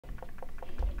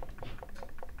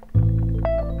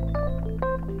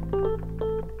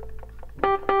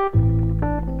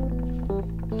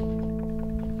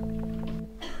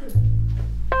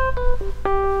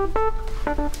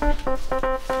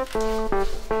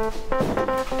I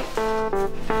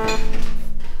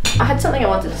had something I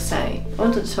wanted to say. I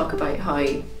wanted to talk about how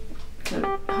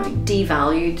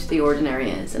devalued the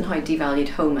ordinary is and how devalued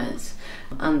home is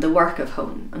and the work of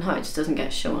home and how it just doesn't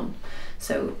get shown.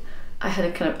 So I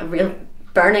had a real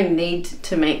burning need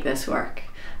to make this work,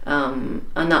 and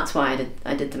that's why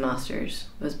I did the Masters,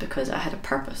 was because I had a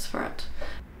purpose for it.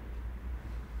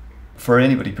 For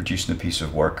anybody producing a piece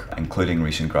of work, including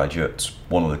recent graduates,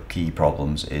 one of the key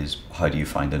problems is how do you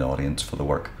find an audience for the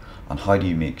work, and how do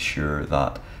you make sure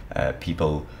that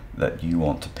people that you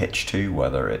want to pitch to,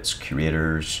 whether it's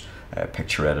curators,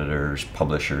 picture editors,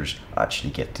 publishers, actually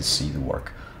get to see the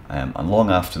work. And long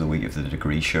after the week of the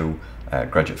degree show,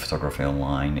 Graduate Photography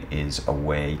Online is a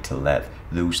way to let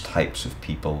those types of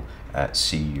people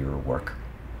see your work.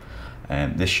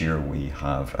 This year we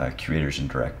have curators and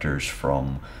directors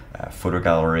from Photo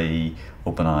Gallery,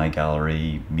 Open Eye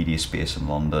Gallery, Media Space in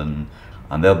London,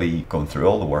 and they'll be going through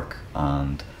all the work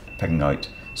and picking out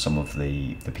some of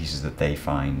the pieces that they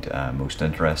find most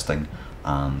interesting,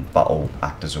 and that'll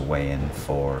act as a way in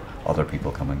for other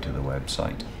people coming to the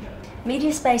website.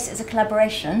 Media Space is a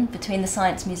collaboration between the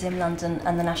Science Museum London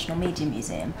and the National Media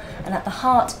Museum, and at the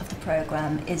heart of the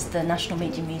programme is the National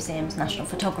Media Museum's National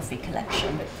Photography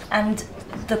Collection. And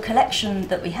the collection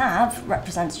that we have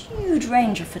represents a huge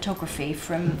range of photography,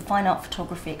 from fine art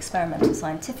photography, experimental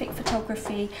scientific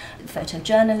photography,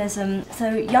 photojournalism. So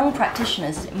young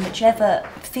practitioners in whichever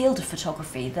field of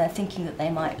photography they're thinking that they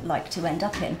might like to end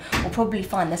up in will probably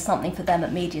find there's something for them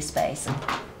at Media Space.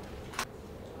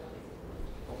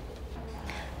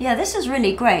 Yeah, this is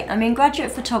really great. I mean,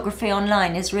 Graduate Photography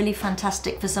Online is really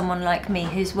fantastic for someone like me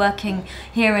who's working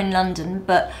here in London,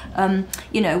 but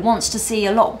you know, wants to see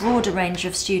a lot broader range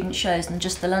of student shows than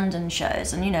just the London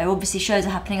shows. And you know, obviously shows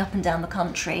are happening up and down the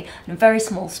country in a very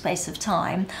small space of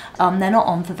time. They're not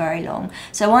on for very long.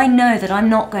 So I know that I'm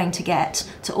not going to get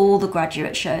to all the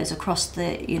graduate shows across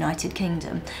the United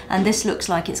Kingdom. And this looks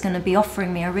like it's going to be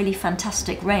offering me a really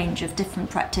fantastic range of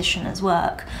different practitioners'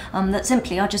 work that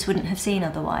simply I just wouldn't have seen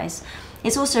otherwise.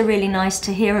 It's also really nice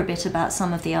to hear a bit about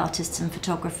some of the artists and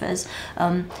photographers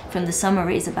from the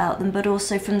summaries about them, but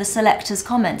also from the selectors'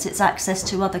 comments. It's access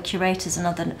to other curators and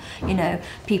other, you know,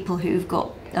 people who've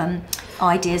got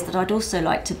ideas that I'd also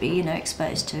like to be, you know,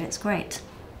 exposed to. It's great.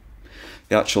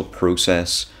 The actual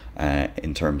process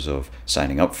in terms of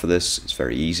signing up for this is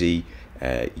very easy.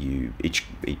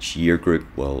 Each year group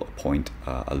will appoint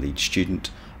a lead student,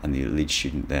 and the lead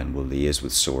student then will liaise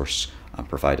with Source and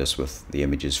provide us with the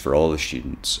images for all the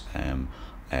students, and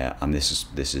this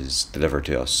is delivered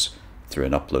to us through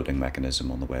an uploading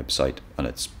mechanism on the website, and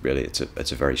it's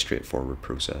a very straightforward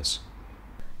process.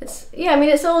 I mean,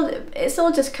 it's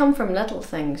all just come from little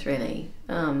things, really.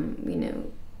 You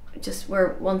know, just where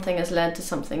one thing has led to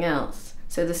something else.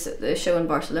 So the show in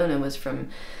Barcelona was from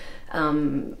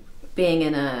being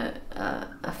in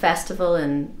a festival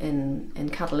in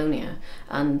Catalonia,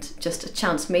 and just a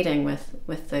chance meeting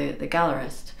with the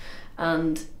gallerist,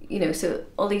 and you know, so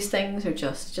all these things are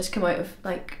just come out of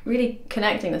like really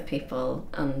connecting with people.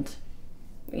 And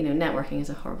you know, networking is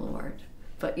a horrible word,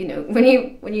 but you know, when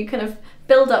you kind of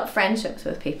build up friendships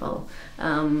with people,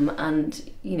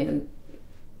 and you know,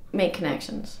 make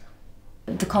connections.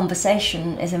 The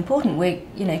conversation is important.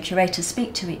 You know, curators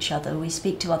speak to each other, we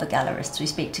speak to other gallerists, we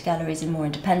speak to galleries in more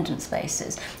independent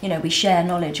spaces. You know, we share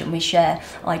knowledge and we share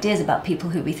ideas about people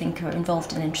who we think are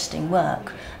involved in interesting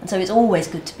work. And so it's always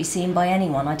good to be seen by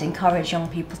anyone. I'd encourage young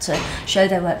people to show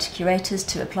their work to curators,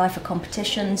 to apply for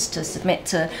competitions, to submit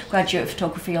to Graduate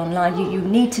Photography Online. You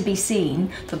need to be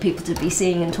seen for people to be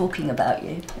seeing and talking about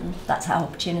you. And that's how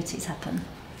opportunities happen.